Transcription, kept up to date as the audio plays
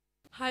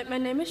Hi, my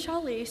name is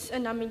Charlize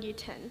and I'm in Year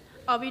 10.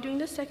 I'll be doing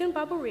the second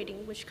Bible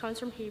reading, which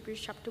comes from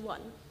Hebrews chapter 1.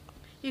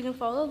 You can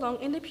follow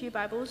along in the Pew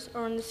Bibles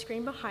or on the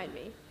screen behind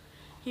me.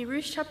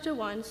 Hebrews chapter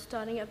 1,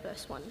 starting at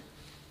verse 1.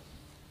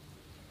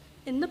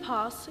 In the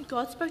past,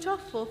 God spoke to our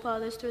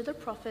forefathers through the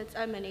prophets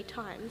at many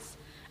times,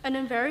 and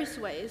in various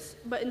ways,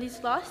 but in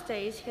these last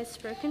days he has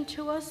spoken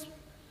to us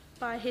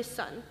by his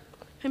Son,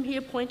 whom he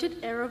appointed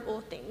heir of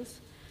all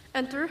things,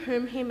 and through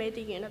whom he made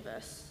the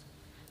universe.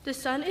 The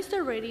Son is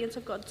the radiance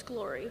of God's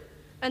glory,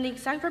 and the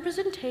exact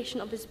representation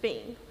of his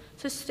being,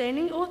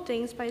 sustaining all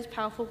things by his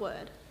powerful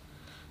word.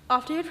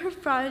 After he had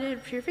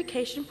provided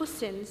purification for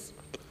sins,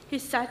 he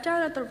sat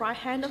down at the right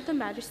hand of the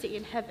Majesty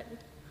in heaven.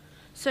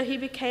 So he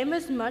became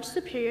as much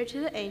superior to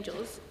the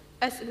angels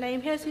as the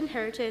name he has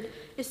inherited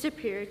is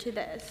superior to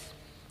theirs.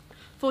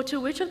 For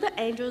to which of the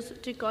angels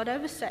did God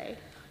ever say,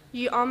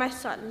 "You are my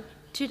son,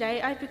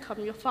 today I become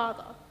your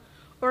father"?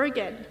 Or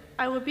again,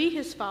 "I will be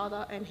his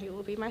father and he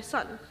will be my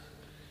son"?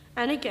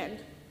 And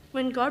again,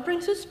 when God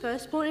brings his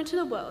firstborn into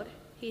the world,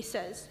 he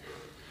says,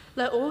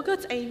 "Let all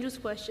God's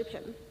angels worship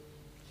him."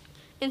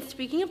 In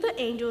speaking of the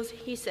angels,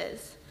 he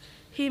says,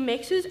 "He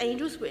makes his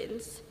angels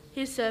winds,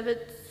 his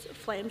servants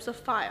flames of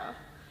fire."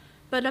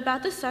 But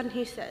about the Son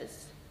he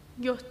says,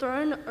 "Your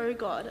throne, O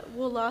God,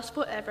 will last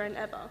forever and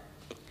ever,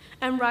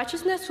 and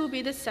righteousness will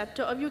be the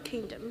scepter of your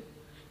kingdom.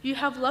 You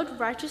have loved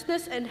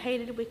righteousness and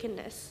hated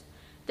wickedness.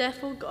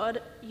 Therefore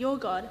God, your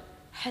God,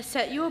 has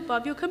set you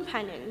above your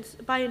companions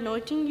by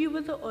anointing you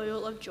with the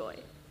oil of joy."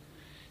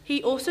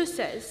 He also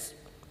says,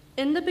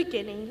 "In the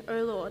beginning,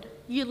 O Lord,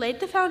 you laid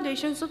the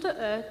foundations of the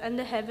earth, and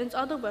the heavens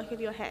are the work of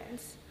your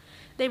hands.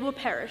 They will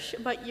perish,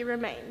 but you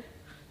remain.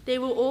 They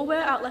will all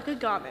wear out like a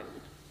garment.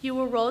 You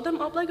will roll them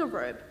up like a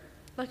robe.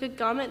 Like a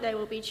garment they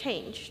will be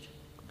changed.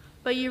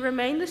 But you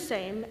remain the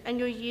same, and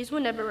your years will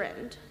never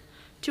end.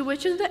 To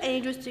which of the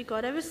angels did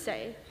God ever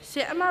say,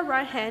 'Sit at my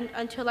right hand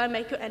until I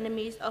make your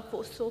enemies a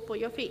footstool for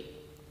your feet'?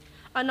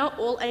 Are not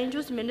all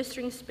angels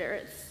ministering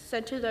spirits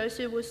sent to those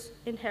who will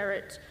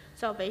inherit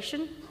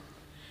salvation?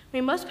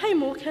 We must pay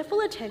more careful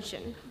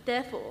attention,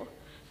 therefore,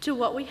 to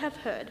what we have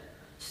heard,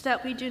 so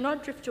that we do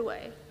not drift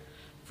away.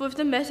 For if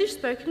the message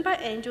spoken by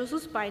angels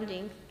was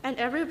binding, and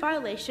every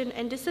violation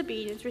and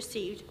disobedience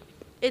received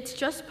its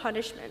just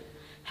punishment,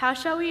 how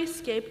shall we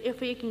escape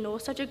if we ignore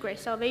such a great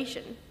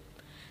salvation?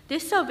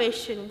 This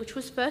salvation, which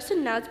was first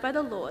announced by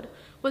the Lord,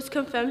 was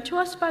confirmed to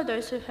us by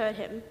those who heard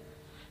him.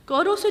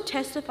 God also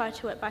testified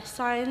to it by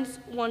signs,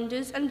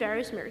 wonders, and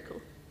various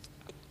miracles,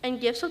 and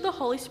gifts of the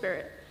Holy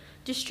Spirit,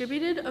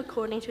 distributed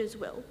according to his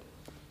will.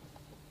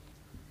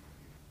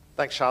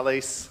 Thanks,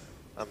 Charlize,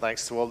 and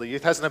thanks to all the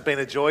youth. Hasn't it been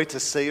a joy to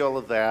see all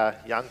of our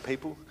young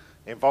people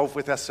involved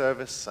with our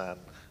service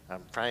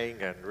and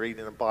praying and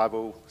reading the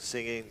Bible,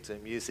 singing to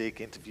music,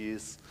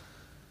 interviews,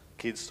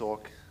 kids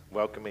talk,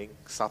 welcoming,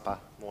 supper,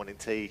 morning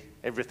tea,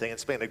 everything.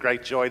 It's been a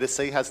great joy to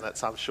see, hasn't it?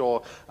 So I'm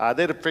sure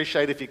they'd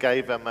appreciate if you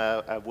gave them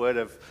a word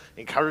of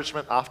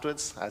encouragement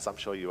afterwards, as I'm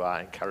sure you are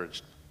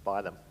encouraged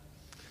by them.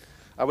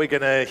 We're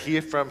going to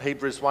hear from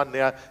Hebrews 1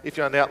 now. If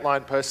you're an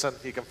outline person,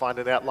 you can find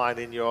an outline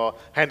in your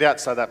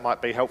handout, so that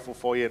might be helpful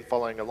for you in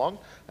following along.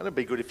 And it'd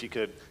be good if you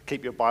could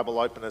keep your Bible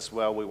open as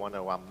well. We want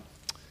to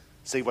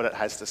see what it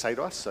has to say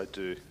to us, so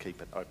do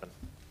keep it open.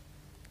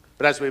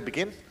 But as we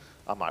begin,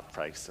 I might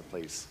pray, so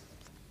please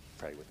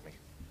pray with me.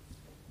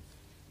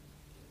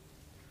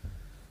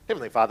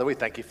 Heavenly Father, we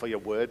thank you for your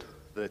word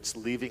that's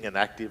living and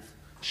active,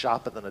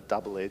 sharper than a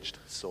double-edged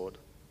sword.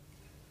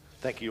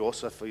 Thank you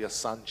also for your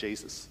Son,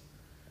 Jesus,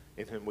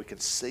 in whom we can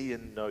see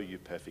and know you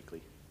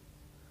perfectly.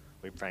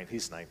 We pray in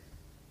his name.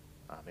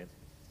 Amen.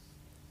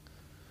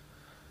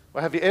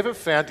 Well, have you ever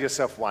found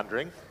yourself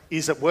wondering,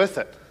 is it worth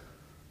it?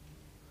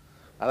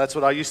 That's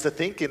what I used to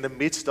think in the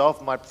midst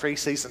of my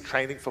pre-season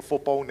training for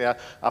football. Now,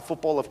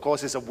 football, of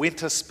course, is a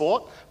winter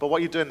sport, but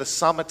what you do in the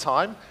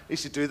summertime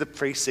is you do the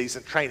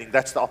pre-season training.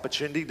 That's the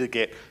opportunity to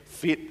get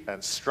fit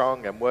and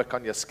strong and work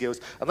on your skills.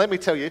 And let me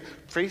tell you,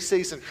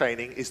 pre-season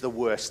training is the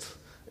worst.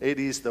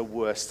 It is the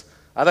worst.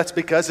 That's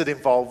because it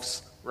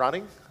involves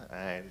running,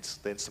 and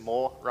then some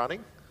more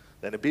running,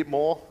 then a bit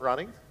more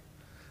running,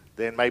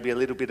 then maybe a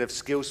little bit of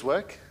skills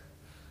work,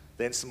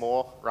 then some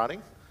more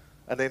running,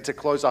 and then to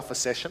close off a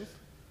session,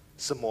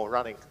 some more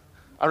running.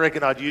 I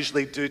reckon I'd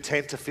usually do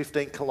 10 to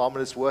 15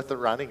 kilometres worth of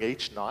running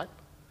each night.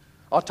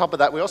 On top of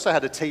that, we also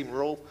had a team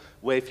rule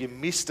where if you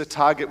missed a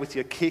target with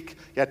your kick,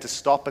 you had to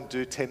stop and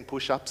do 10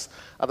 push-ups.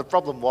 The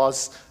problem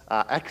was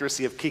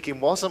accuracy of kicking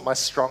wasn't my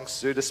strong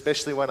suit,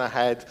 especially when I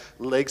had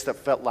legs that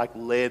felt like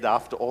lead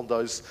after all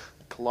those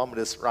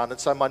kilometres run. And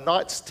so my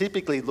nights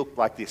typically looked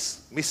like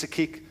this. Miss a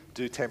kick,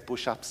 do 10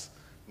 push-ups.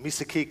 Miss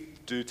a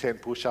kick, do 10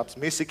 push-ups.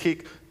 Miss a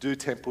kick, do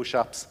 10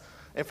 push-ups.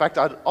 In fact,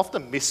 I'd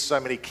often miss so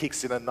many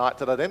kicks in a night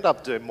that I'd end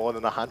up doing more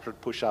than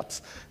 100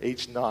 push-ups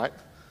each night.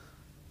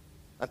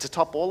 And to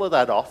top all of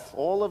that off,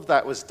 all of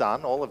that was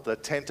done, all of the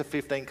 10 to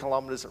 15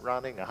 kilometres of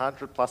running,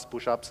 100 plus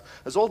push-ups,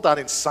 it was all done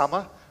in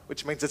summer,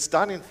 which means it's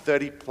done in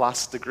 30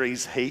 plus degree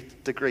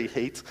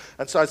heat.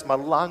 And so as my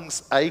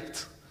lungs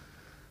ached,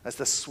 as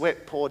the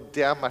sweat poured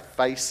down my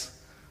face,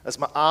 as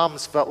my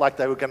arms felt like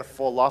they were going to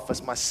fall off,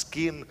 as my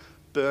skin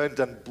burned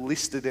and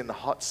blistered in the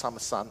hot summer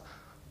sun,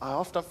 I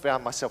often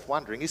found myself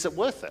wondering, is it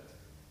worth it?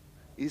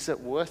 Is it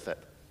worth it?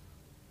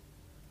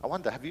 I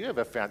wonder, have you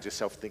ever found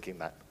yourself thinking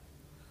that?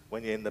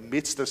 When you're in the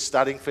midst of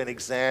studying for an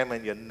exam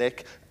and your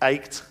neck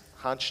ached,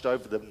 hunched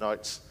over the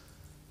notes,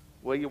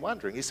 were you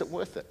wondering, is it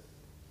worth it?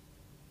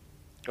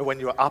 Or when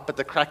you were up at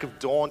the crack of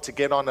dawn to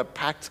get on a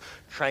packed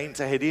train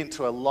to head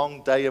into a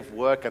long day of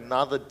work,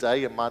 another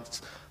day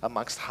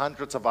amongst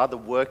hundreds of other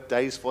work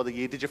days for the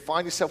year, did you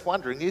find yourself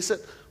wondering, is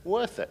it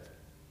worth it?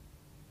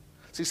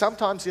 See,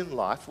 sometimes in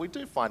life, we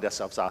do find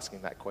ourselves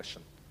asking that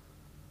question.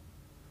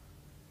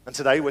 And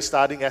today we're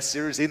starting our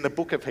series in the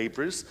book of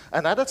Hebrews,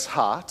 and at its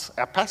heart,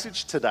 our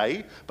passage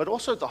today, but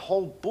also the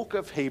whole book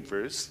of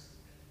Hebrews,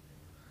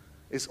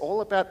 is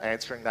all about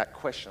answering that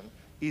question,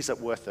 is it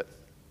worth it?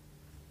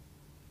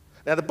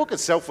 Now, the book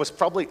itself was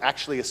probably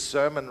actually a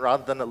sermon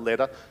rather than a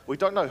letter. We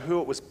don't know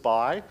who it was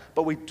by,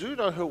 but we do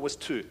know who it was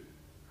to.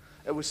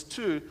 It was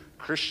to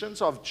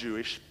Christians of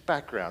Jewish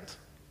background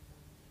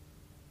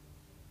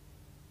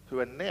who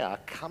are now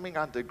coming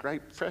under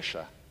great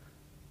pressure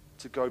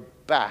to go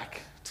back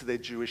to their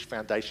Jewish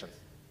foundation.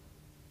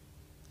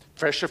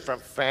 Pressure from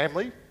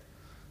family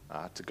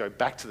to go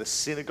back to the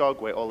synagogue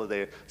where all of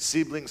their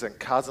siblings and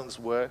cousins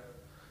were,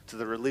 to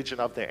the religion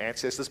of their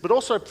ancestors, but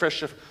also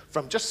pressure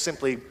from just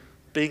simply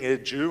being a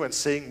Jew and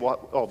seeing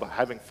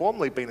having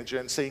formerly been a Jew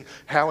and seeing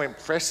how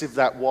impressive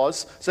that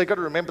was. So you've got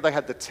to remember they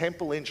had the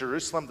temple in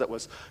Jerusalem that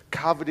was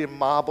covered in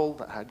marble,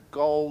 that had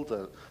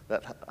gold,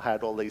 that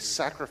had all these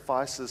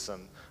sacrifices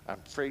and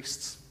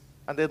priests.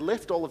 And they'd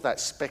left all of that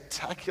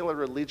spectacular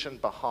religion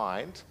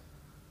behind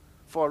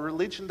for a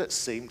religion that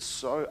seemed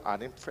so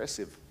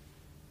unimpressive.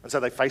 And so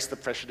they faced the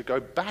pressure to go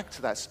back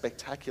to that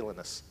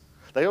spectacularness.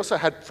 They also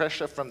had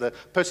pressure from the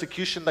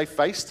persecution they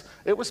faced.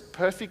 It was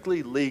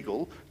perfectly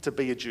legal to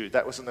be a Jew.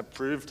 That was an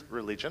approved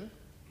religion.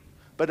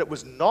 But it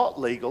was not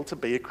legal to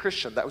be a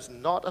Christian. That was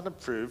not an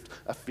approved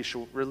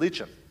official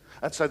religion.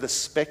 And so the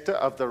specter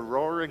of the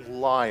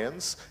roaring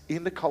lions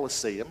in the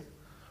Colosseum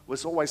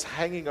was always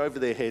hanging over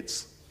their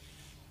heads,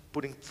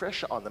 putting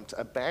pressure on them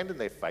to abandon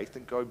their faith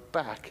and go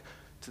back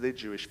to their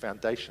Jewish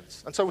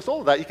foundations. And so with all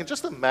of that, you can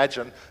just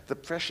imagine the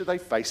pressure they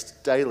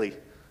faced daily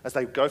as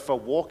they go for a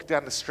walk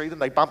down the street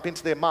and they bump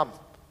into their mum.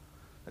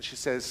 And she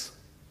says,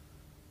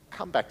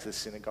 come back to the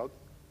synagogue.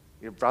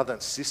 Your brother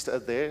and sister are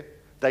there.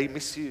 They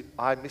miss you.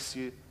 I miss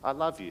you. I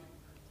love you.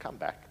 Come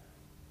back.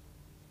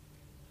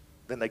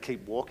 Then they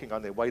keep walking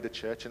on their way to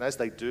church. And as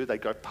they do, they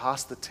go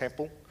past the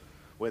temple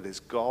where there's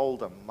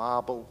gold and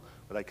marble,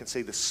 where they can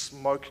see the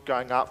smoke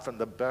going up from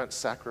the burnt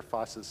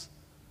sacrifices.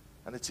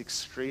 And it's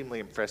extremely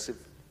impressive.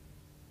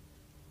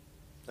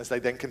 As they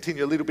then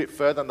continue a little bit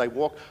further and they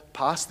walk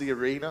past the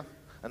arena,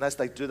 and as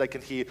they do, they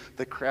can hear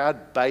the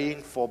crowd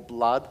baying for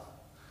blood.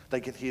 They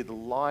can hear the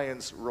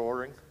lions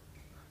roaring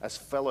as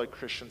fellow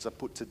Christians are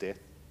put to death.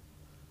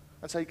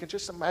 And so you can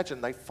just imagine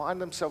they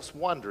find themselves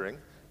wondering,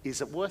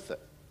 is it worth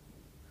it?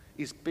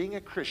 Is being a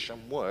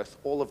Christian worth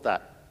all of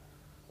that?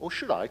 Or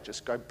should I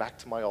just go back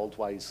to my old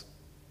ways?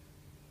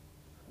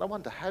 And I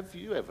wonder, have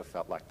you ever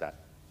felt like that?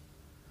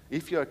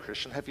 If you're a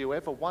Christian, have you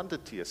ever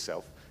wondered to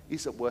yourself,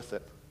 is it worth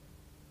it?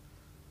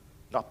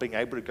 Not being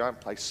able to go and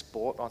play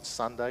sport on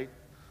Sunday,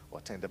 or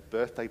attend a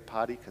birthday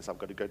party because I've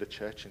got to go to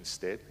church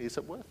instead, is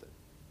it worth it?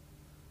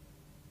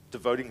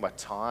 Devoting my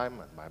time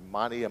and my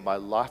money and my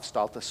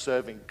lifestyle to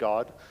serving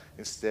God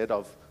instead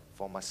of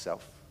for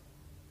myself,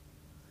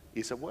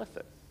 is it worth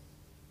it?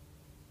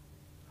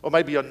 Or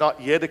maybe you're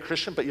not yet a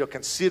Christian, but you're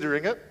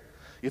considering it.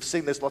 You've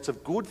seen there's lots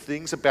of good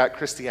things about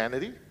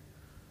Christianity,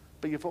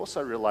 but you've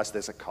also realized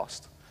there's a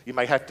cost. You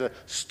may have to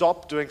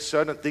stop doing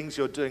certain things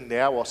you're doing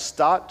now or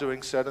start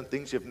doing certain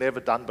things you've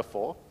never done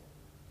before.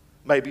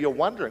 Maybe you're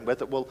wondering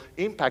whether it will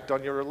impact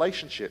on your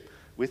relationship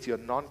with your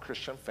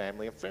non-Christian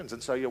family and friends.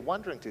 And so you're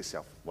wondering to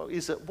yourself, well,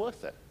 is it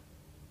worth it?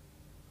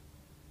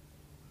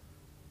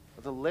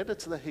 The letter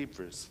to the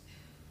Hebrews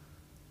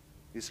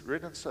is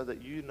written so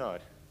that you know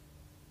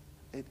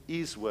it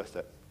is worth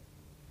it.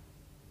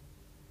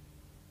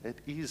 It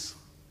is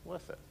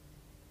worth it.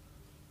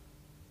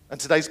 And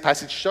today's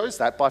passage shows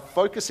that by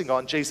focusing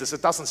on Jesus.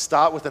 It doesn't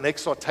start with an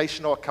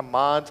exhortation or a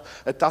command.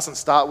 It doesn't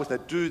start with a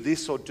do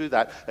this or do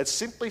that. It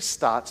simply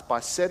starts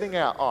by setting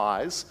our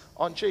eyes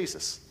on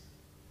Jesus.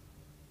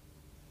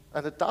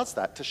 And it does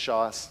that to show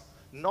us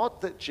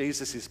not that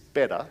Jesus is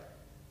better,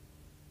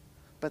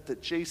 but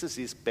that Jesus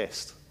is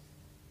best.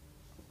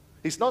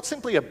 He's not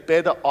simply a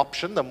better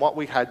option than what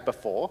we had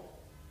before,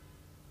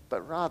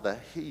 but rather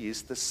he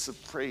is the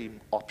supreme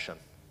option.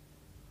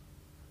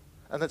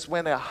 And it's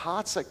when our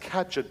hearts are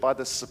captured by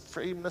the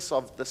supremeness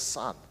of the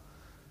Son,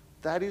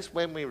 that is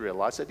when we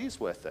realize it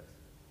is worth it.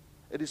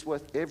 It is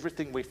worth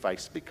everything we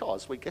face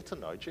because we get to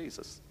know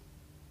Jesus.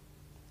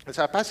 And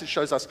so our passage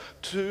shows us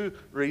two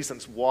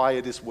reasons why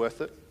it is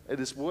worth it. It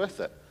is worth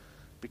it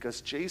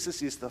because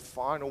Jesus is the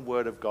final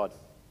word of God.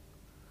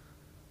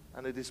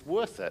 And it is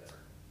worth it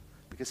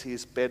because he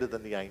is better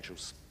than the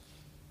angels.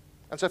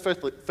 And so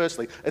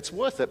firstly, it's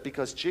worth it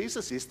because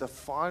Jesus is the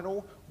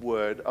final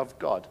word of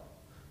God.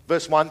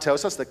 Verse 1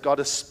 tells us that God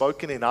has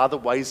spoken in other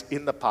ways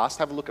in the past.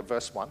 Have a look at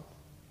verse 1.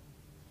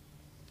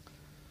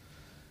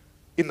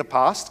 In the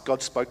past,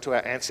 God spoke to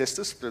our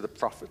ancestors through the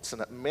prophets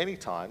and at many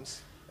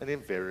times and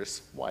in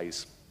various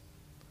ways.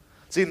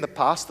 See, in the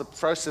past, the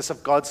process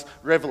of God's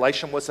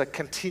revelation was a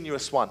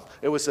continuous one.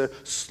 It was a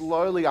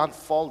slowly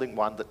unfolding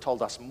one that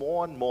told us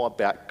more and more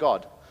about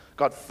God.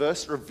 God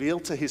first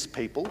revealed to his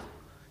people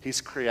his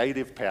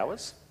creative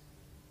powers,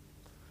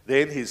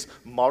 then his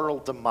moral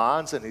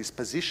demands and his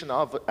position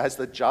as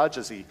the judge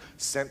as he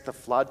sent the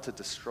flood to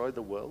destroy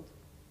the world.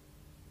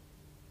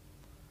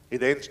 He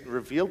then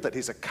revealed that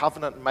he's a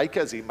covenant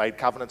maker as he made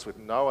covenants with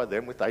Noah,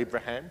 then with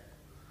Abraham.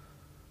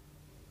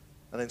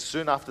 And then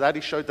soon after that,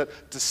 he showed that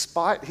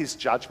despite his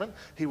judgment,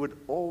 he would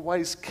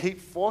always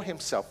keep for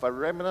himself a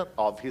remnant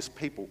of his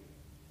people.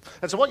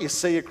 And so what you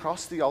see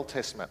across the Old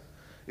Testament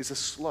is a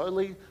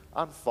slowly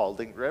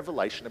unfolding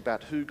revelation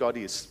about who God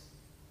is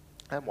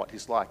and what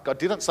he's like. God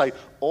didn't say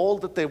all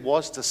that there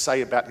was to say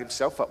about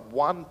himself at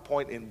one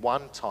point in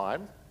one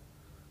time,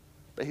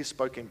 but he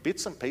spoke in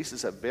bits and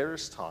pieces at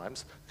various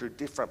times through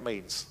different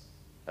means,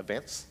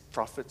 events,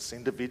 prophets,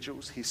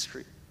 individuals,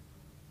 history.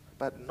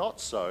 But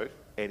not so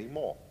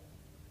anymore.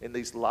 In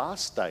these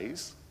last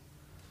days,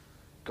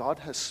 God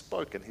has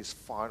spoken his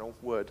final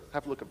word.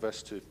 Have a look at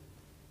verse 2.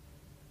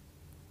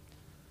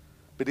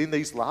 But in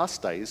these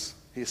last days,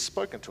 he has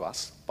spoken to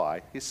us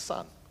by his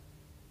Son.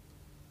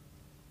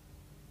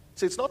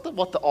 See, it's not that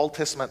what the Old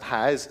Testament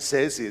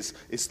says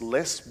is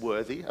less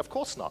worthy. Of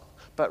course not.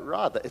 But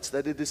rather, it's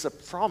that it is a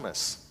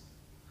promise.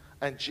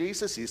 And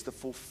Jesus is the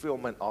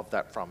fulfillment of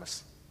that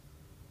promise.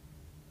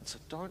 And so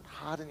don't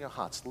harden your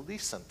hearts.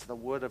 Listen to the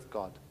word of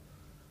God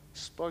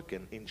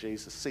spoken in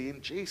Jesus. See,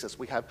 in Jesus,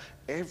 we have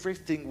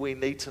everything we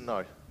need to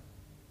know.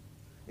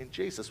 In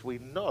Jesus, we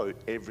know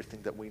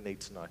everything that we need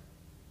to know.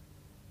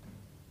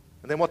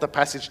 And then what the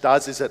passage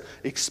does is it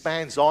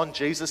expands on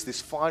Jesus, this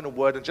final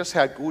word, and just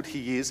how good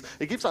he is.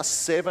 It gives us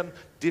 7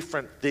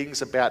 different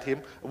things about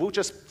him. And we'll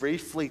just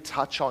briefly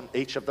touch on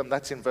each of them.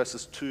 That's in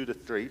verses 2 to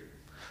 3.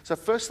 So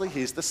firstly,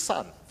 here's the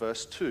Son,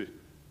 verse 2.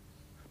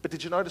 But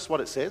did you notice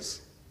what it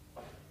says?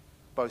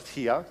 Both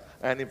here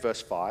and in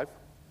verse 5.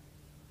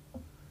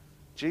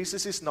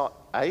 Jesus is not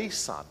a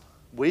son.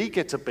 We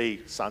get to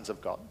be sons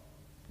of God.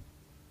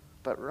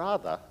 But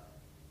rather,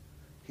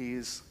 he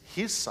is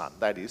his son,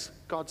 that is,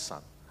 God's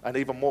son. And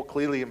even more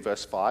clearly in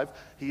verse 5,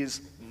 he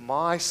is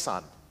my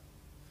son.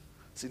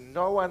 See,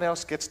 no one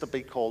else gets to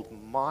be called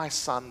my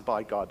son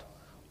by God.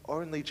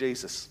 Only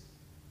Jesus.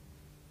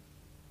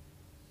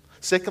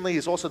 Secondly,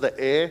 he's also the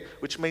heir,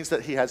 which means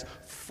that he has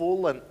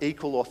full and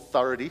equal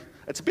authority.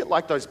 It's a bit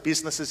like those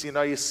businesses,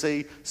 you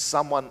see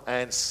someone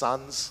and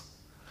sons.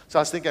 So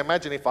I was thinking,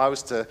 imagine if I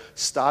was to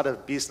start a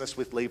business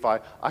with Levi.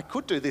 I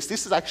could do this.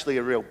 This is actually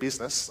a real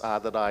business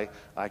that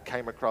I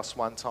came across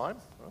one time.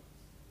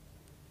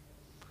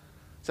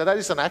 So that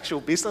is an actual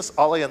business,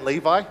 Ollie and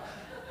Levi.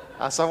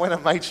 So I went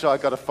and made sure I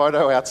got a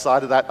photo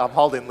outside of that. I'm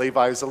holding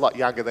Levi, who's a lot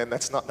younger than,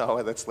 that's not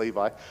Noah, that's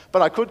Levi.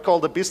 But I could call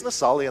the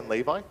business Ollie and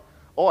Levi,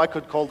 or I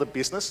could call the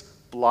business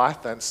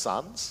Blythe and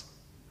Sons.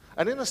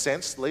 And in a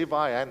sense,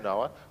 Levi and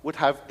Noah would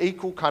have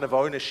equal kind of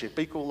ownership,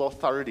 equal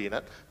authority in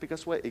it,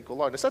 because we're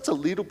equal owners. That's a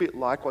little bit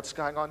like what's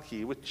going on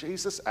here with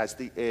Jesus as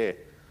the heir.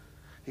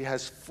 He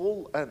has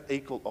full and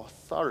equal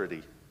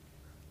authority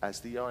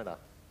as the owner.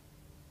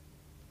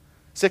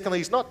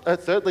 Secondly,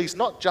 thirdly, he's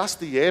not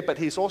just the heir, but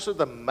he's also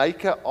the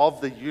maker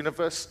of the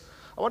universe.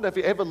 I wonder if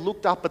you ever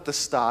looked up at the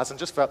stars and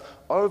just felt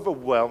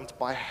overwhelmed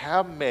by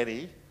how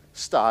many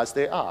stars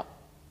there are.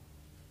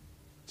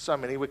 So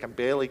many we can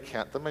barely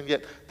count them, and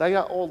yet they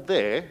are all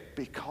there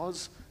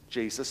because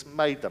Jesus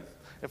made them.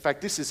 In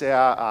fact, this is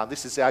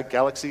our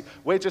galaxy.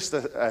 We're just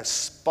a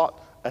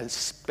spot, a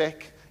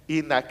speck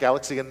in that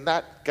galaxy, and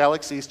that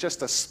galaxy is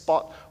just a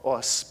spot or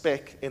a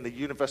speck in the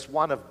universe,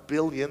 one of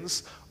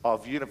billions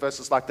of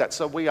universes like that.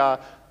 So we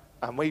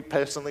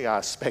personally are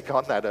a speck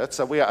on that earth.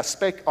 So we are a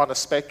speck on a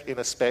speck in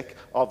a speck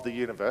of the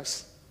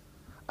universe.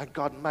 And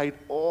God made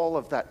all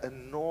of that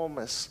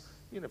enormous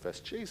universe.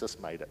 Jesus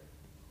made it.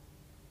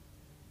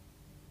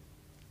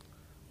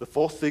 The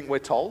fourth thing we're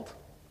told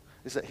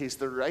is that he's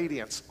the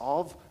radiance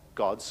of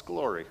God's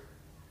glory.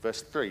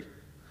 Verse 3.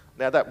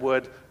 Now that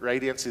word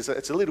radiance,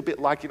 it's a little bit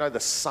like, the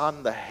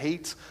sun, the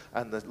heat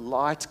and the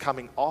light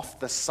coming off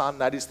the sun.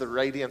 That is the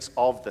radiance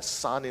of the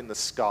sun in the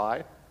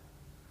sky.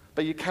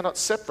 But you cannot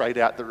separate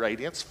out the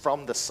radiance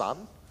from the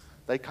sun.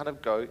 They kind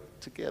of go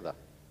together.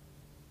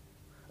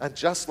 And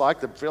just like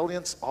the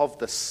brilliance of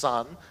the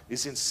sun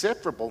is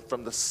inseparable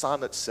from the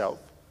sun itself,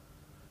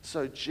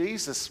 so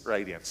Jesus'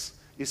 radiance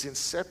is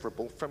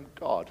inseparable from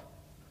God,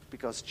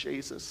 because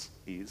Jesus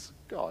is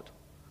God,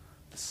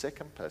 the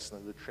second person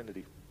of the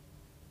Trinity.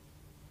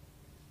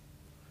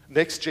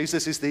 Next,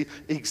 Jesus is the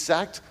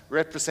exact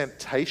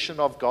representation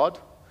of God.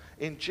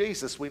 In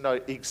Jesus, we know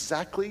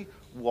exactly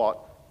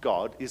what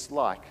God is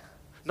like.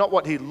 Not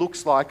what he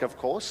looks like, of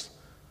course,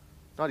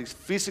 not his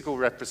physical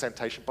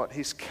representation, but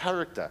his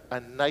character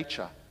and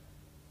nature.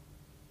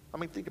 I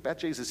mean, think about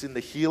Jesus. In the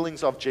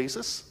healings of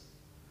Jesus,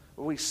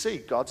 we see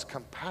God's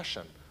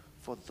compassion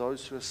for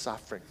those who are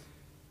suffering.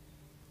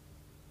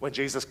 When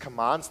Jesus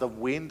commands the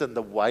wind and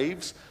the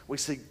waves, we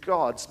see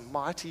God's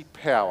mighty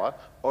power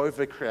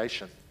over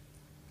creation.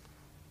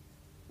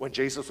 When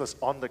Jesus was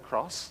on the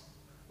cross,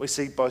 we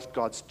see both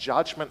God's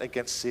judgment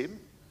against sin,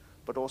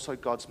 but also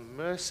God's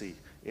mercy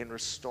in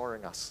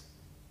restoring us.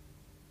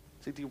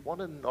 See, do you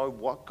want to know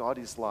what God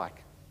is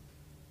like?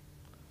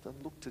 Then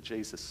look to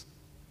Jesus.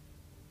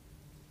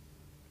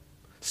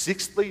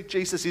 Sixthly,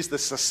 Jesus is the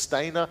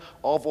sustainer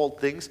of all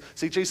things.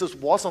 See, Jesus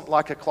wasn't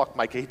like a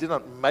clockmaker. He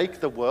didn't make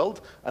the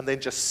world and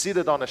then just sit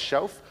it on a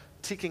shelf,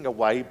 ticking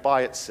away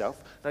by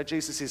itself. No,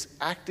 Jesus is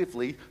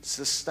actively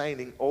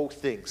sustaining all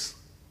things.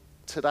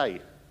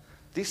 Today,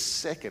 this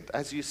second,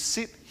 as you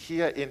sit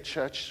here in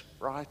church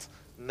right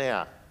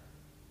now,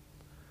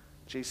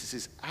 Jesus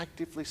is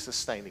actively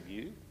sustaining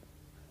you,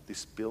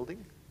 this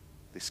building,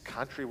 this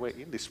country we're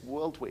in, this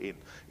world we're in.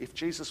 If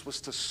Jesus was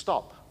to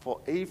stop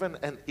for even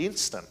an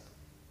instant,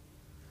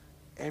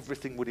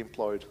 everything would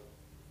implode.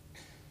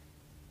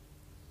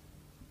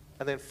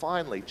 And then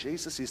finally,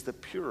 Jesus is the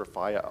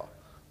purifier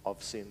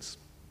of sins.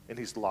 In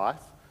his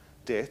life,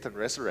 death, and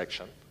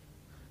resurrection,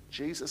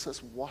 Jesus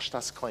has washed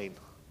us clean.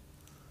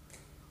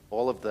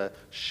 All of the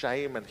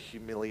shame and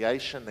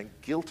humiliation and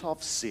guilt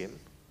of sin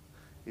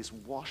is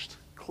washed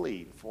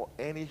clean for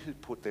any who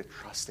put their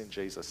trust in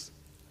Jesus.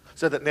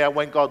 So that now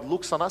when God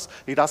looks on us,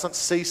 he doesn't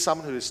see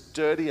someone who is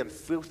dirty and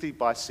filthy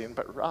by sin,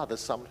 but rather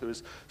someone who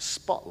is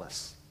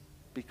spotless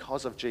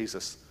because of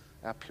Jesus,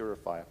 our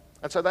purifier.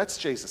 And so that's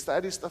Jesus.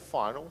 That is the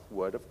final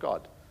word of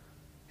God.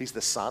 He's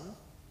the Son,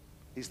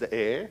 he's the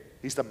heir,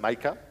 he's the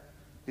maker,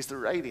 he's the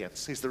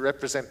radiance, he's the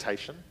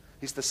representation,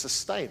 he's the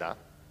sustainer,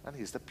 and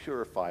he's the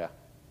purifier.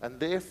 And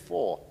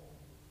therefore,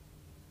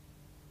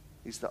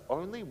 he's the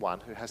only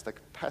one who has the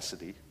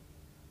capacity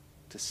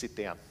to sit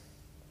down.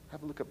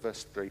 Have a look at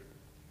verse 3.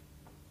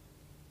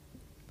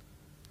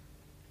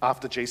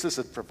 After Jesus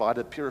had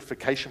provided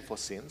purification for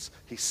sins,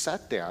 he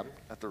sat down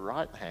at the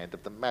right hand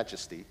of the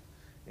Majesty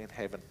in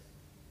heaven.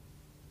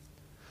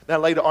 Now,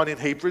 later on in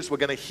Hebrews, we're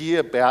going to hear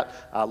about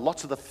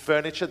lots of the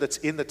furniture that's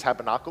in the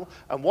tabernacle.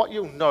 And what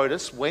you'll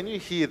notice when you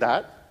hear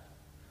that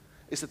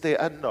is that there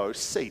are no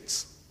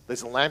seats.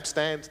 There's a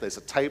lampstand, there's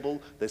a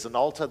table, there's an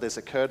altar, there's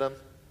a curtain,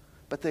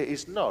 but there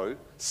is no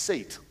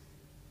seat.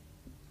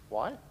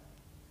 Why?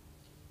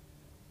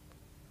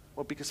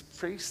 Well, because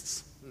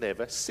priests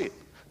never sit.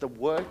 The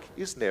work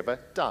is never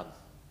done.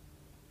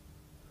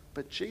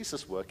 But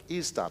Jesus' work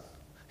is done.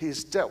 He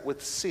has dealt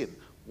with sin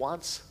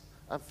once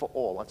and for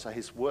all. And so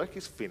his work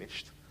is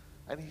finished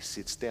and he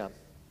sits down.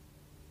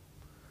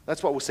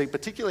 That's what we'll see,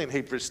 particularly in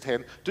Hebrews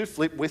 10. Do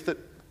flip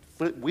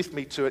with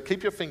me to it.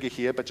 Keep your finger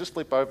here, but just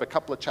flip over a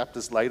couple of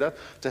chapters later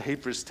to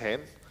Hebrews 10.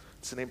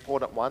 It's an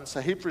important one.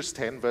 So Hebrews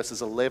 10,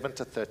 verses 11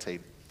 to 13.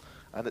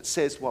 And it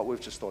says what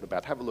we've just thought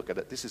about. Have a look at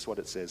it. This is what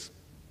it says.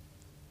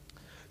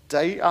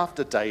 Day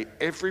after day,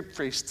 every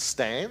priest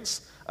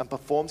stands and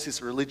performs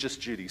his religious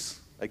duties.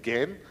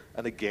 Again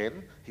and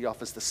again, he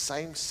offers the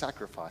same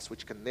sacrifice,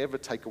 which can never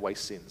take away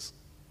sins.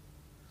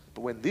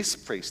 But when this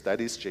priest,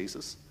 that is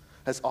Jesus,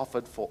 has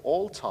offered for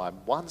all time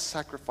one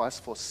sacrifice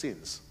for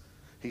sins,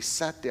 he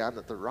sat down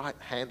at the right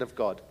hand of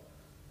God.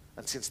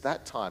 And since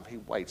that time, he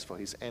waits for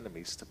his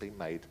enemies to be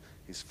made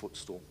his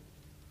footstool.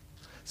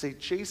 See,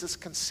 Jesus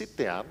can sit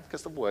down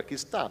because the work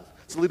is done.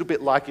 It's a little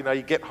bit like,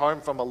 you get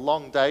home from a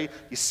long day,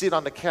 you sit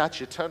on the couch,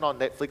 you turn on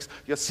Netflix,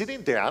 you're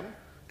sitting down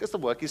because the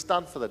work is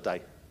done for the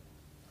day.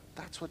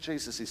 That's what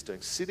Jesus is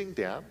doing, sitting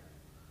down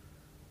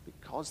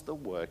because the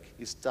work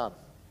is done.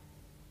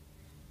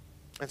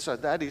 And so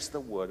that is the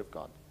word of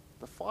God,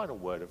 the final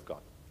word of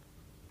God.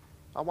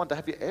 I wonder,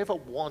 have you ever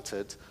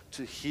wanted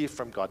to hear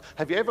from God?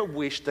 Have you ever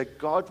wished that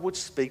God would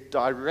speak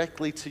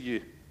directly to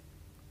you?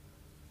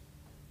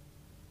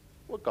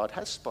 Well, God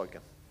has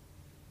spoken.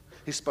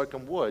 He's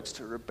spoken words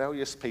to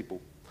rebellious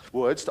people,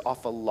 words to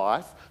offer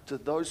life to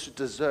those who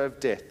deserve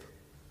death.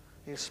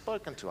 He has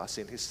spoken to us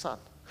in his Son.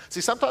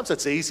 See, sometimes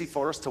it's easy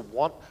for us to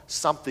want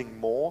something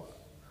more,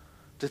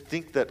 to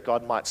think that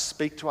God might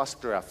speak to us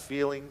through our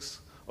feelings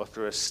or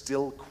through a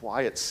still,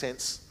 quiet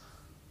sense.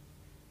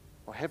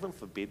 Or heaven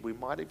forbid, we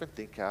might even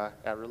think our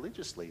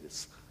religious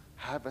leaders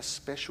have a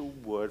special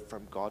word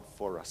from God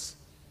for us.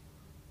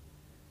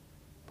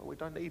 But we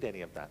don't need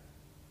any of that,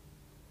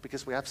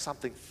 because we have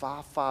something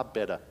far, far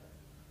better.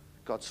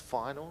 God's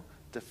final,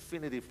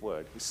 definitive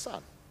word, his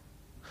Son.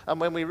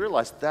 And when we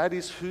realize that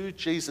is who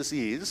Jesus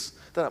is,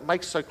 then it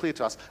makes so clear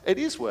to us, it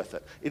is worth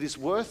it. It is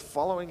worth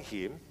following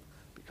him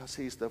because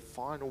he's the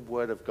final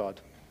word of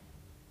God.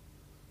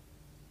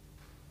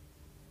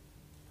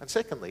 And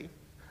secondly,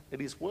 it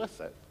is worth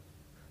it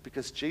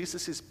because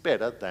Jesus is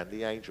better than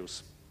the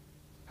angels.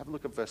 Have a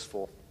look at verse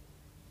 4.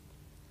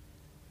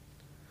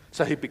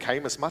 So he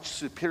became as much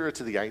superior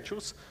to the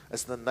angels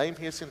as the name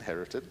he has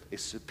inherited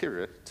is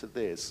superior to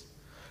theirs.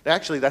 Now,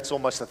 actually, that's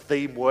almost a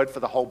theme word for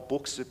the whole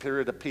book.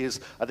 Superior, it appears,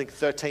 I think,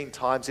 13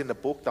 times in the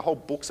book. The whole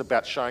book's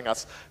about showing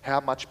us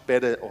how much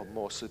better or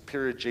more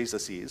superior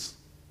Jesus is.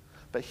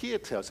 But here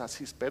it tells us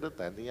he's better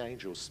than the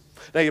angels.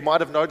 Now, you might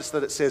have noticed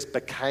that it says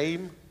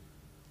became,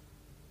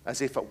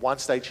 as if at one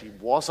stage he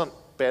wasn't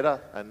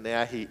better and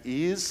now he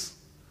is.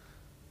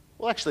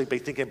 We'll actually be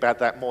thinking about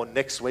that more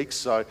next week,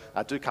 so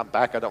do come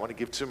back. I don't want to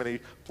give too many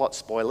plot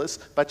spoilers.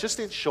 But just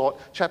in short,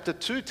 chapter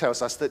 2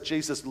 tells us that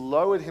Jesus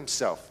lowered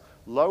himself,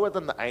 lower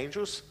than the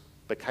angels,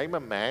 became a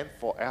man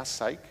for our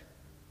sake,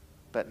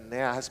 but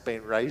now has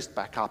been raised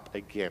back up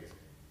again.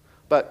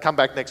 But come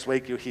back next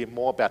week, you'll hear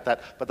more about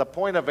that. But the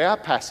point of our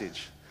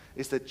passage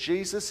is that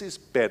Jesus is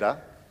better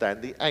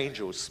than the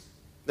angels.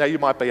 Now, you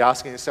might be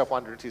asking yourself,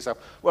 wondering to yourself,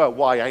 well,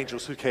 why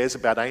angels? Who cares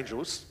about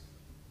angels?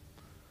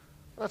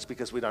 Well, that's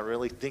because we don't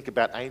really think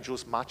about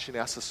angels much in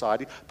our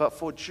society. But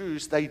for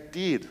Jews, they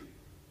did.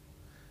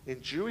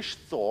 In Jewish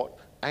thought,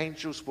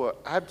 angels were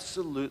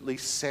absolutely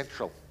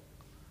central.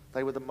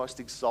 They were the most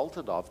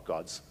exalted of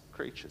God's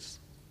creatures.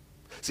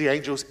 See,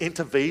 angels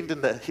intervened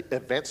in the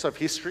events of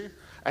history.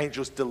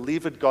 Angels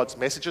delivered God's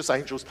messages.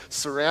 Angels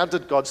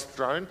surrounded God's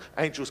throne.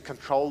 Angels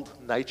controlled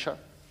nature.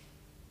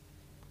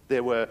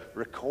 There were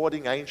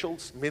recording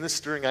angels,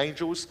 ministering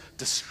angels,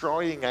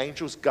 destroying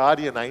angels,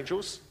 guardian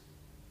angels.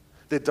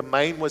 Their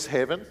domain was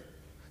heaven.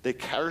 Their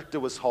character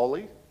was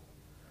holy.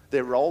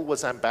 Their role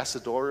was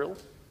ambassadorial.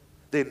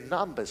 Their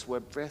numbers were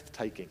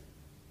breathtaking.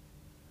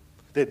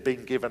 They'd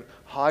been given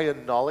higher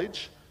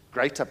knowledge,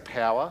 greater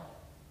power,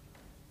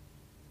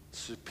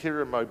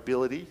 superior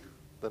mobility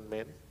than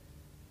men.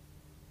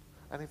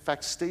 And in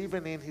fact,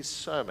 Stephen in his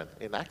sermon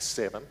in Acts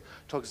 7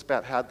 talks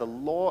about how the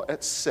law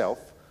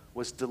itself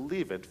was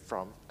delivered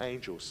from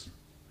angels.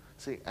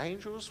 See,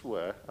 angels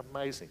were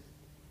amazing.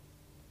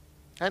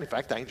 And in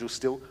fact, angels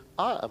still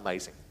are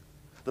amazing.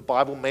 The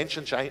Bible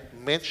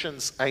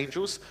mentions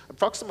angels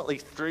approximately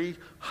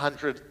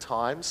 300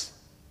 times.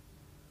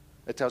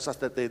 It tells us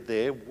that they're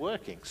there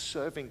working,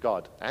 serving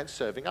God and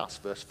serving us,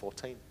 verse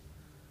 14.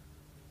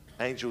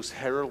 Angels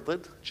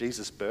heralded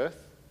Jesus'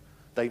 birth.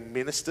 They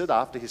ministered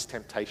after his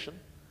temptation.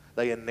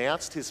 They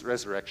announced his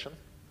resurrection.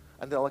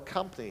 And they'll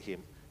accompany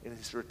him in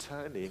his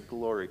return in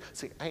glory.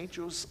 See,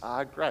 angels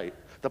are great.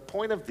 The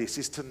point of this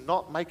is to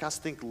not make us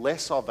think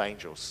less of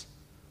angels,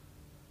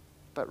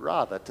 but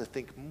rather to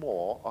think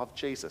more of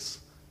Jesus,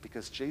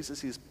 because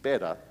Jesus is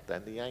better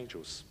than the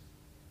angels.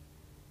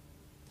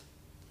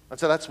 And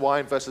so that's why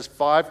in verses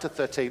 5 to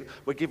 13,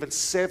 we're given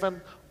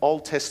 7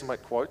 Old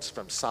Testament quotes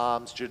from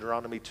Psalms,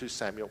 Deuteronomy, 2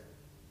 Samuel.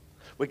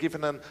 We're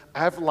given an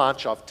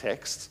avalanche of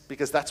texts,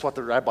 because that's what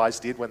the rabbis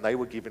did when they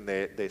were given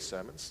their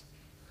sermons.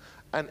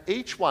 And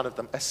each one of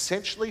them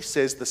essentially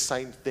says the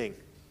same thing.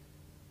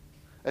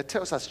 It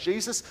tells us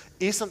Jesus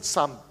isn't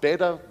some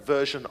better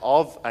version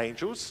of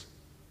angels,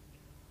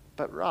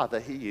 but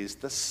rather he is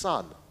the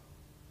Son,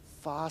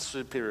 far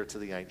superior to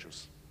the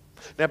angels.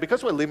 Now,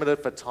 because we're limited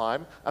for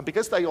time, and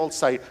because they all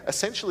say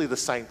essentially the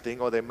same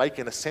thing, or they're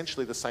making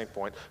essentially the same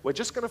point, we're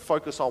just going to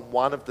focus on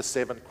one of the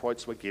 7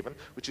 quotes we're given,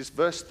 which is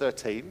verse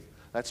 13.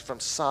 That's from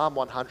Psalm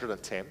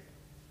 110.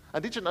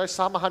 And did you know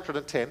Psalm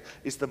 110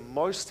 is the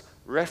most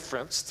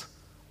referenced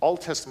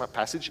Old Testament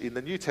passage in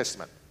the New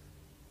Testament?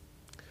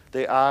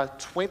 There are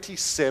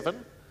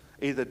 27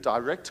 either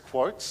direct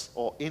quotes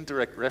or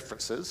indirect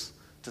references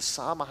to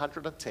Psalm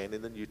 110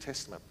 in the New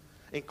Testament,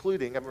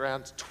 including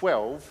around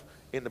 12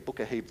 in the book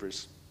of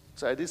Hebrews.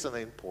 So it is an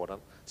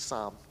important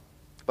psalm.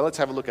 But let's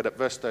have a look at it,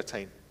 verse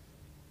 13.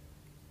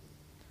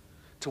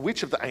 To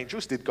which of the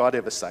angels did God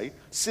ever say,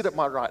 "Sit at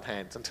my right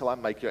hand until I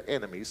make your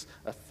enemies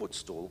a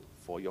footstool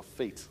for your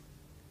feet"?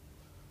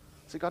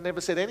 So God never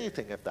said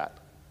anything of that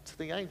to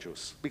the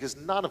angels, because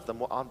none of them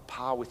were on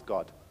par with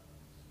God.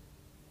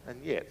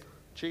 And yet,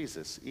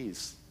 Jesus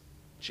is.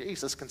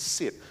 Jesus can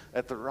sit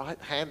at the right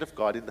hand of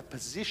God in the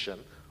position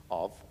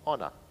of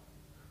honor.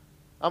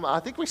 I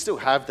think we still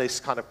have this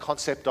kind of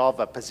concept of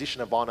a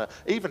position of honor.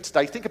 Even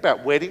today, think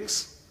about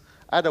weddings.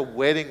 At a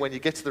wedding, when you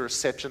get to the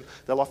reception,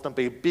 there'll often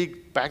be a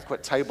big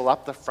banquet table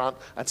up the front,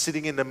 and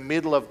sitting in the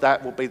middle of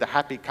that will be the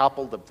happy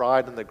couple, the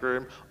bride and the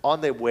groom,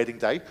 on their wedding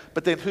day.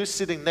 But then who's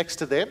sitting next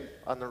to them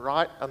on the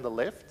right and the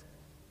left?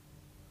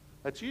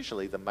 It's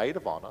usually the maid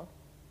of honor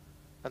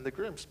and the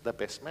groom's the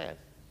best man.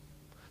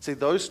 See,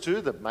 those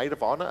two, the maid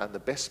of honor and the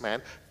best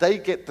man, they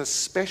get the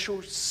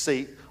special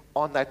seat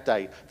on that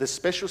day. The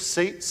special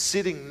seat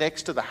sitting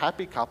next to the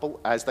happy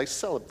couple as they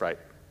celebrate.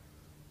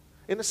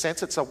 In a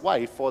sense, it's a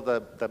way for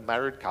the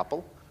married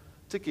couple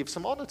to give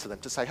some honor to them,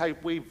 to say, hey,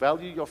 we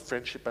value your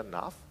friendship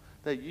enough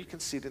that you can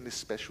sit in this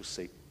special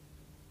seat.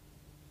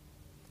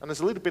 And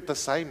it's a little bit the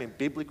same in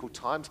biblical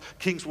times.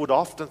 Kings would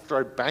often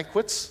throw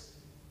banquets,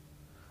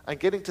 and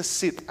getting to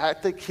sit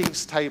at the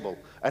king's table,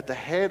 at the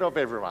head of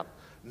everyone,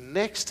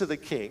 next to the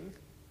king,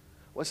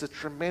 was a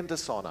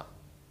tremendous honor.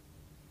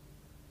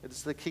 It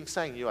is the king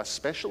saying, you are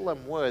special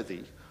and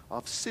worthy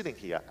of sitting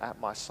here at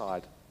my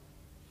side.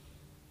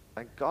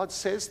 And God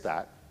says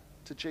that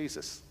to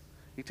Jesus.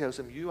 He tells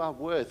him, you are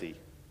worthy.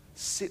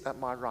 Sit at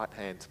my right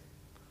hand.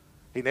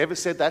 He never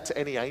said that to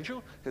any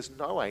angel, because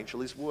no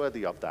angel is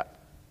worthy of that.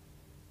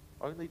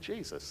 Only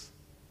Jesus,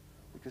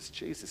 because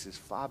Jesus is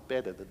far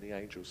better than the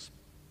angels.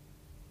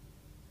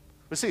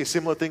 We see a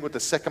similar thing with the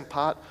second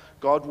part.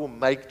 God will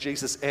make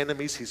Jesus'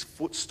 enemies his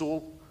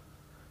footstool.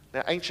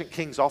 Now, ancient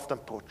kings often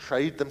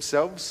portrayed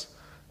themselves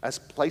as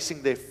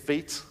placing their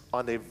feet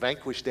on their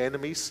vanquished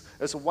enemies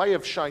as a way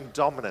of showing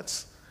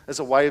dominance, as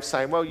a way of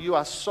saying, well, you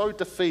are so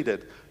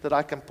defeated that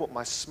I can put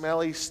my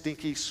smelly,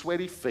 stinky,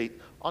 sweaty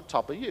feet on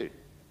top of you.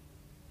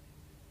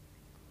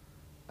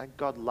 And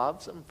God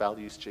loves and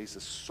values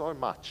Jesus so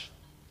much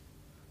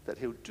that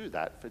he'll do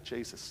that for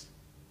Jesus.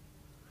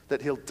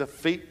 That he'll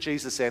defeat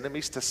Jesus'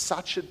 enemies to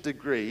such a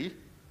degree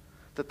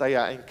that they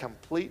are in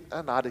complete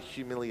and utter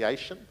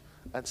humiliation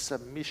and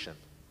submission.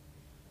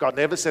 God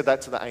never said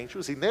that to the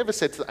angels. He never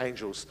said to the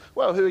angels,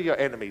 well, who are your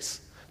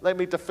enemies? Let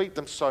me defeat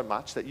them so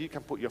much that you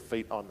can put your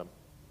feet on them.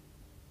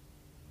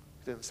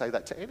 He didn't say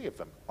that to any of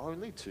them,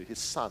 only to his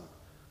son,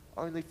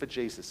 only for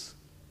Jesus.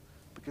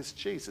 Because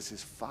Jesus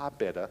is far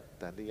better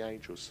than the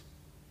angels.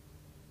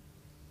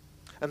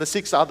 And the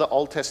 6 other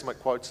Old Testament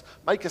quotes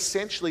make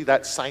essentially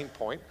that same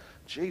point.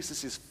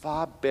 Jesus is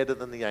far better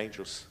than the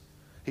angels.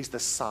 He's the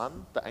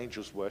Son the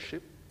angels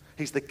worship.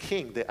 He's the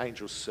King the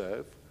angels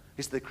serve.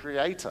 He's the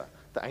Creator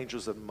the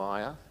angels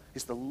admire.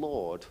 He's the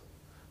Lord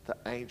the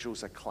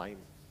angels acclaim.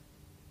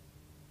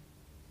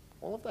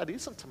 All of that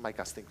isn't to make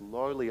us think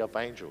lowly of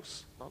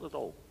angels. Not at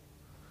all.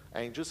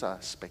 Angels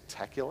are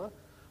spectacular,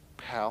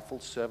 powerful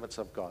servants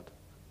of God.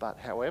 But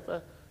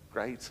however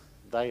great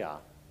they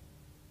are,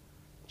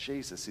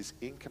 Jesus is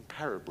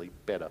incomparably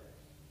better.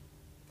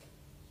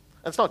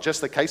 And it's not just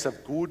the case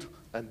of good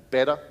and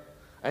better.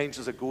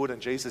 Angels are good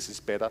and Jesus is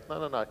better.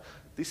 No.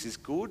 This is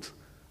good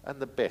and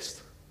the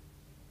best.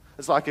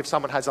 It's like if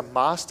someone has a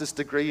master's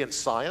degree in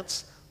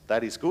science,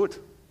 that is good.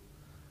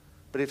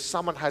 But if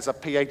someone has a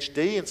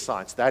PhD in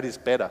science, that is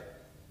better.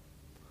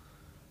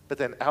 But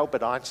then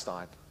Albert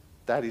Einstein,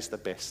 that is the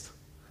best.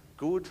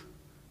 Good,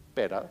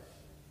 better,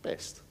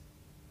 best.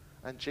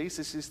 And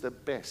Jesus is the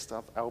best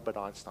of Albert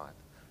Einstein,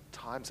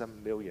 times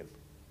 1,000,000.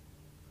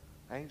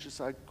 Angels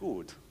are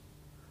good,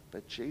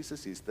 but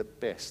Jesus is the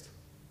best.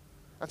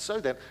 And so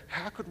then,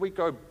 how could we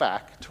go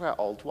back to our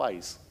old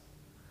ways?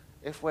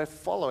 If we're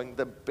following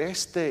the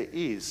best there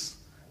is,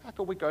 how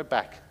could we go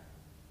back?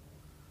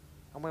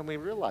 And when we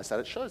realize that,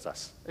 it shows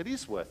us it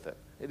is worth it.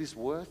 It is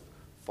worth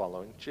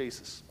following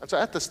Jesus. And so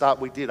at the start,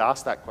 we did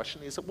ask that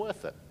question, is it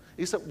worth it?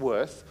 Is it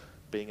worth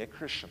being a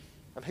Christian?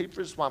 And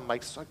Hebrews 1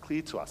 makes so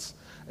clear to us,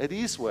 it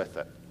is worth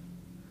it.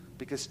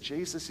 Because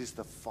Jesus is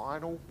the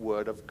final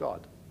word of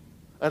God.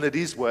 And it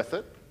is worth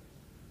it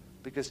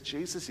because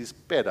Jesus is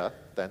better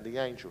than the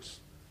angels.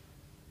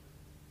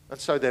 And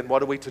so then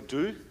what are we to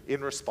do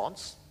in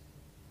response?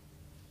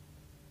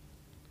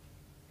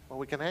 Well,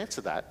 we can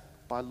answer that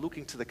by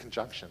looking to the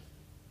conjunction.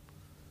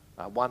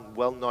 One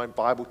well-known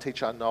Bible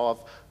teacher I know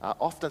of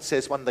often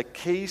says one of the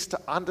keys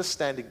to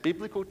understanding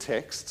biblical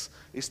texts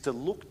is to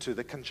look to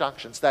the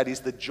conjunctions, that is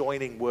the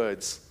joining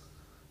words,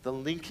 the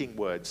linking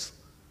words.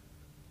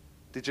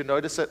 Did you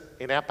notice it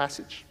in our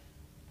passage?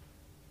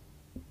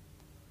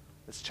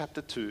 It's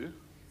chapter 2,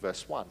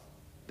 verse 1.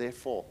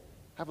 Therefore,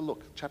 have a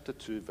look, chapter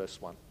 2,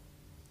 verse 1.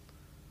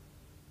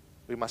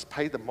 We must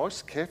pay the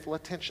most careful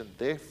attention,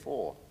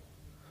 therefore,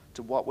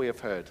 to what we have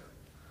heard,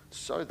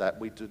 so that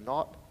we do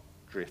not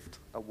drift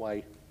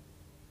away.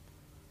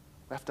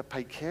 We have to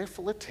pay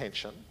careful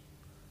attention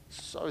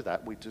so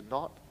that we do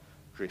not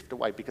drift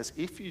away. Because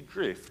if you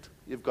drift,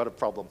 you've got a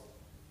problem.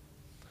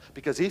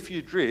 Because if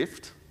you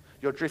drift,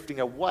 you're drifting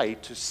away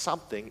to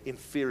something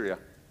inferior.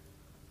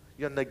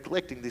 You're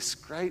neglecting this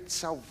great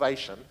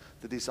salvation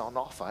that is on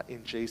offer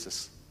in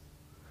Jesus.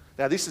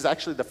 Now, this is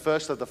actually the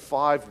first of the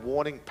 5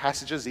 warning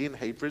passages in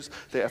Hebrews.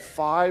 There are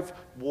 5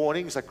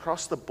 warnings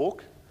across the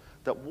book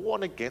that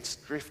warn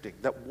against drifting,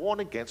 that warn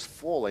against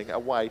falling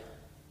away.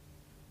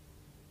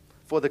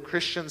 For the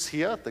Christians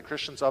here, the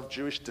Christians of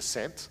Jewish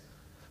descent,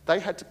 they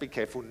had to be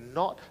careful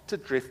not to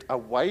drift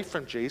away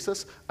from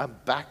Jesus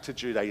and back to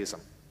Judaism,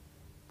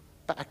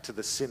 back to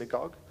the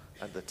synagogue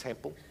and the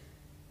temple.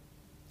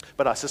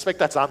 But I suspect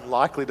that's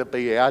unlikely to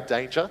be our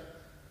danger.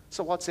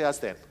 So what's ours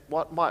then?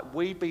 What might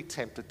we be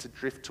tempted to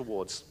drift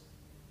towards?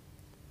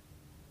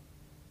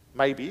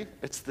 Maybe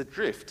it's the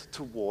drift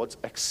towards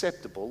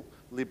acceptable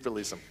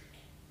liberalism.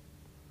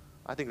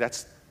 I think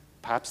that's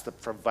perhaps the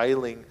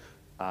prevailing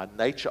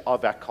nature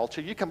of our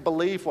culture. You can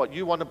believe what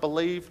you want to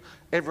believe,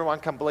 everyone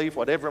can believe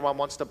what everyone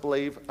wants to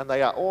believe, and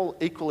they are all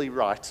equally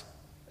right,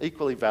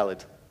 equally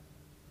valid.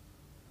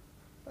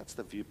 That's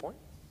the viewpoint.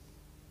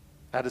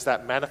 How does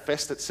that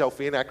manifest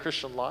itself in our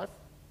Christian life?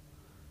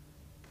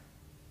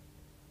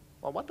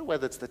 I wonder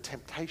whether it's the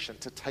temptation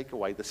to take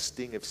away the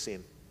sting of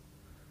sin.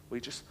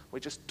 We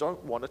just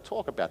don't want to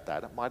talk about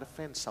that. It might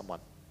offend someone.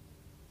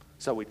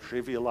 So we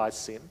trivialize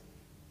sin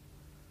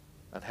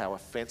and how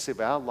offensive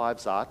our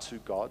lives are to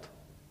God.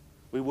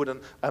 We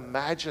wouldn't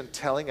imagine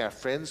telling our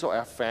friends or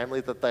our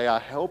family that they are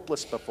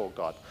helpless before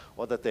God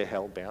or that they're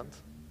hell-bound.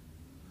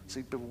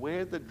 See,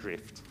 beware the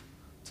drift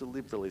to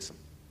liberalism.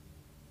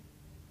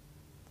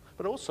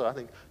 But also, I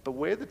think,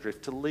 beware the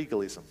drift to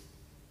legalism.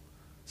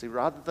 See,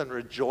 rather than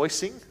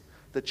rejoicing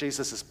that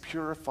Jesus has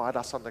purified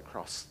us on the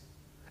cross,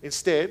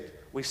 instead,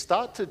 we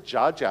start to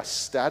judge our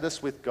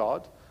status with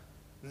God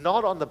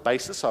not on the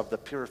basis of the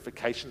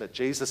purification that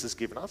Jesus has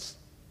given us,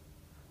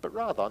 but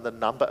rather on the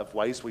number of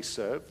ways we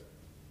serve,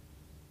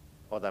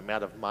 or the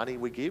amount of money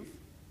we give,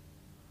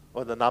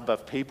 or the number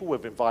of people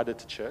we've invited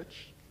to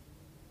church,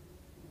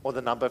 or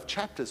the number of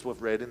chapters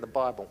we've read in the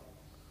Bible.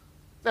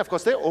 Now, of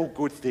course, they're all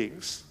good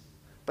things,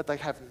 but they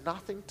have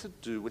nothing to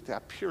do with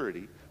our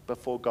purity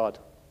before God.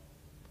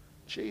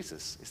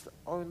 Jesus is the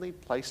only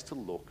place to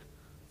look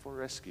for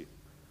rescue.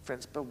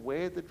 Friends,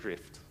 beware the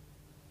drift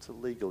to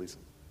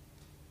legalism.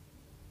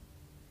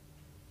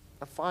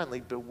 And finally,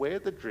 beware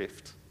the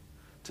drift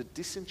to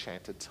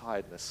disenchanted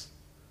tiredness.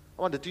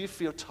 I wonder, do you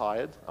feel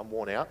tired and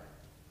worn out?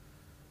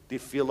 Do you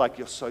feel like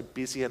you're so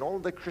busy and all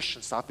the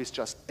Christian stuff is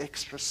just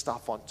extra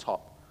stuff on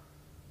top?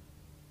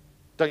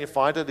 Don't you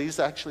find it is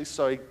actually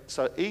so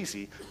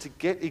easy to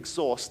get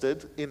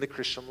exhausted in the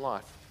Christian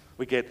life?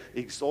 We get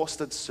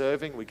exhausted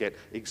serving, we get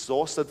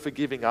exhausted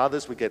forgiving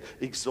others, we get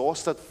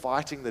exhausted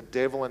fighting the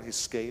devil and his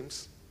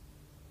schemes.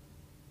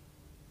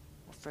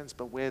 Well, friends,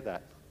 beware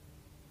that.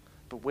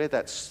 Beware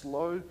that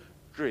slow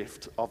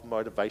drift of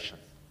motivation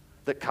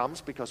that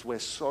comes because we're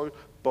so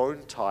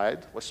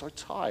bone-tired, we're so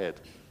tired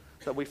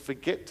that we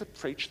forget to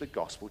preach the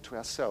gospel to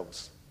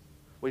ourselves.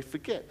 We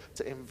forget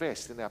to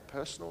invest in our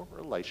personal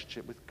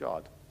relationship with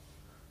God.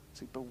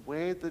 See,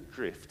 beware the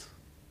drift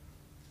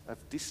of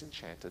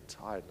disenchanted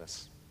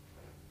tiredness.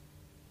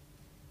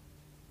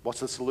 What's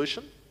the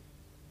solution?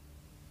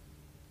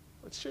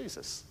 It's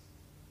Jesus.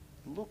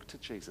 Look to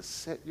Jesus.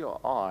 Set your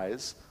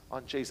eyes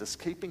on Jesus.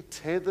 Keeping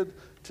tethered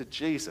to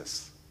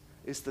Jesus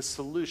is the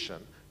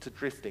solution to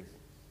drifting.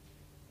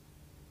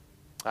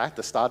 At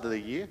the start of the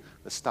year,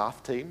 the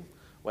staff team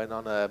went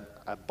on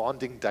a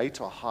bonding day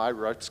to a high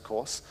ropes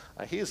course.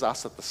 Here's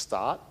us at the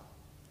start.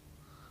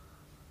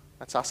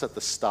 That's us at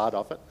the start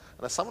of it.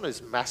 And as someone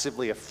who's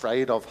massively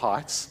afraid of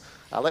heights,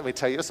 let me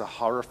tell you, it's a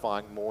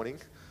horrifying morning.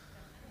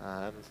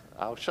 And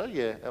I'll show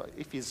you,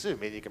 if you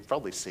zoom in, you can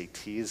probably see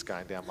tears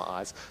going down my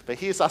eyes. But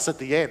here's us at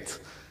the end.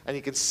 And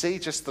you can see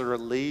just the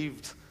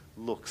relieved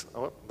looks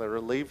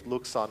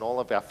on all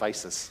of our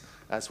faces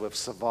as we've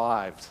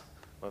survived.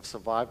 We've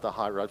survived the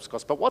high ropes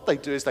course. But what they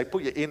do is they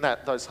put you in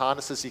those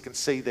harnesses you can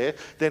see there.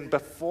 Then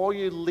before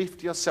you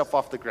lift yourself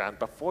off the ground,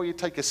 before you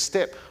take a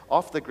step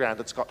off the ground,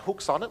 it's got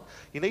hooks on it.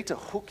 You need to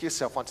hook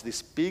yourself onto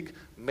this big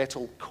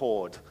metal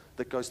cord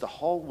that goes the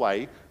whole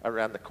way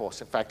around the course.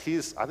 In fact,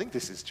 I think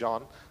this is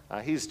John.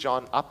 Here's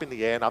John up in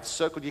the air, and I've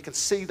circled. You can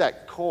see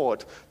that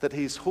cord that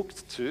he's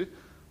hooked to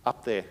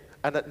up there.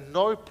 And at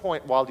no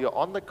point while you're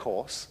on the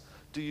course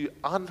do you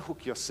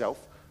unhook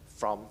yourself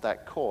from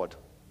that cord.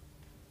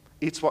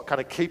 It's what kind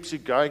of keeps you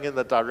going in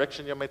the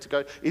direction you're meant to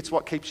go. It's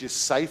what keeps you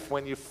safe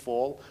when you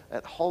fall.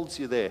 It holds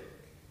you there.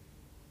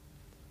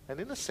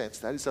 And in a sense,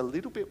 that is a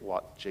little bit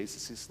what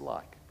Jesus is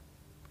like.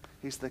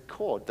 He's the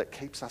cord that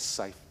keeps us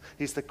safe.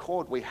 He's the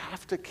cord we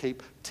have to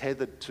keep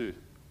tethered to.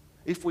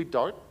 If we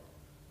don't,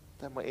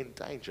 then we're in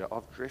danger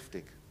of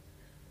drifting.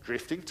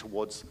 Drifting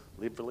towards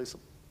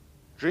liberalism.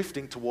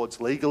 Drifting towards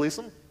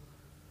legalism.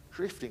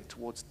 Drifting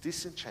towards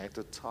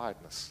disenchanted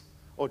tiredness.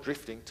 Or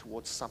drifting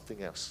towards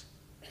something else.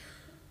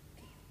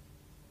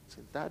 So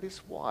that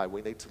is why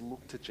we need to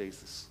look to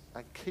Jesus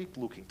and keep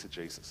looking to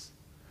Jesus,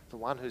 the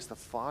one who's the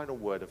final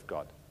word of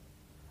God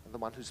and the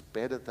one who's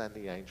better than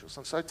the angels.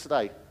 And so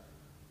today,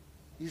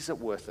 is it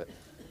worth it?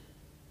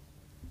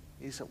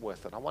 Is it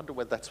worth it? I wonder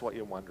whether that's what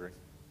you're wondering.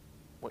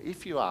 Well,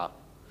 if you are,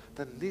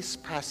 then this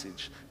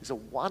passage is a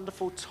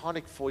wonderful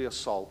tonic for your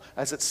soul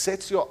as it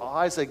sets your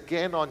eyes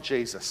again on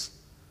Jesus,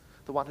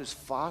 the one who's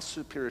far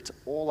superior to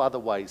all other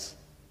ways.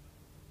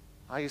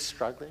 Are you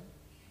struggling?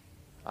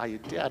 Are you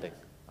doubting?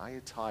 Are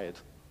you tired?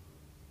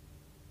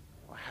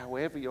 Or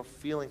however you're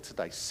feeling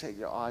today, set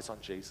your eyes on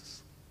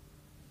Jesus.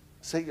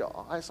 Set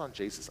your eyes on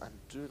Jesus and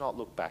do not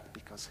look back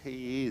because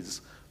he is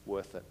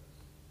worth it.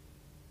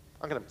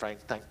 I'm going to pray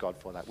and thank God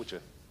for that. Would you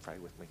pray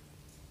with me?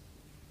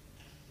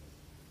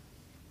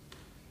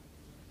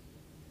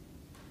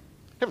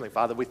 Heavenly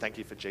Father, we thank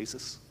you for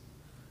Jesus.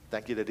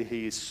 Thank you that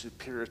he is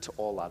superior to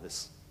all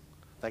others.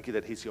 Thank you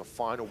that he's your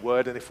final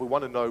word. And if we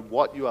want to know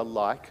what you are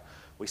like,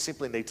 we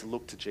simply need to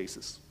look to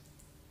Jesus.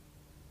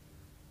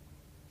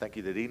 Thank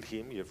you that in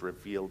him you've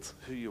revealed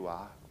who you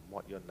are and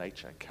what your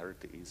nature and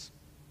character is.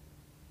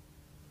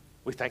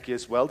 We thank you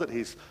as well that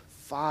he's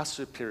far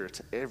superior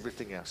to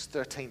everything else.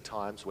 13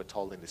 times we're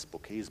told in this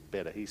book he is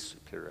better, he's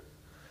superior.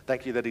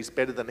 Thank you that he's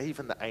better than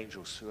even the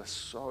angels who are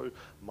so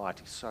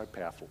mighty, so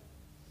powerful.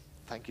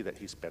 Thank you that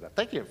he's better.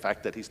 Thank you, in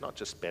fact, that he's not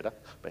just better,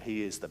 but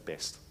he is the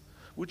best.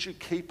 Would you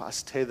keep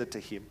us tethered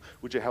to him?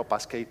 Would you help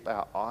us keep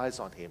our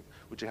eyes on him?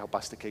 Would you help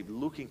us to keep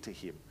looking to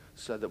him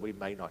so that we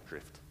may not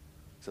drift?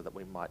 So that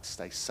we might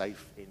stay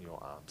safe in your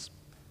arms.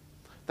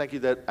 Thank you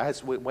that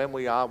when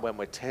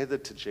we're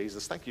tethered to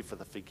Jesus, thank you for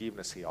the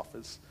forgiveness he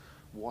offers,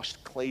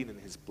 washed clean in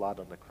his blood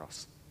on the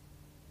cross.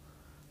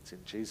 It's in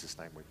Jesus'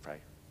 name we pray.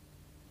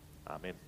 Amen.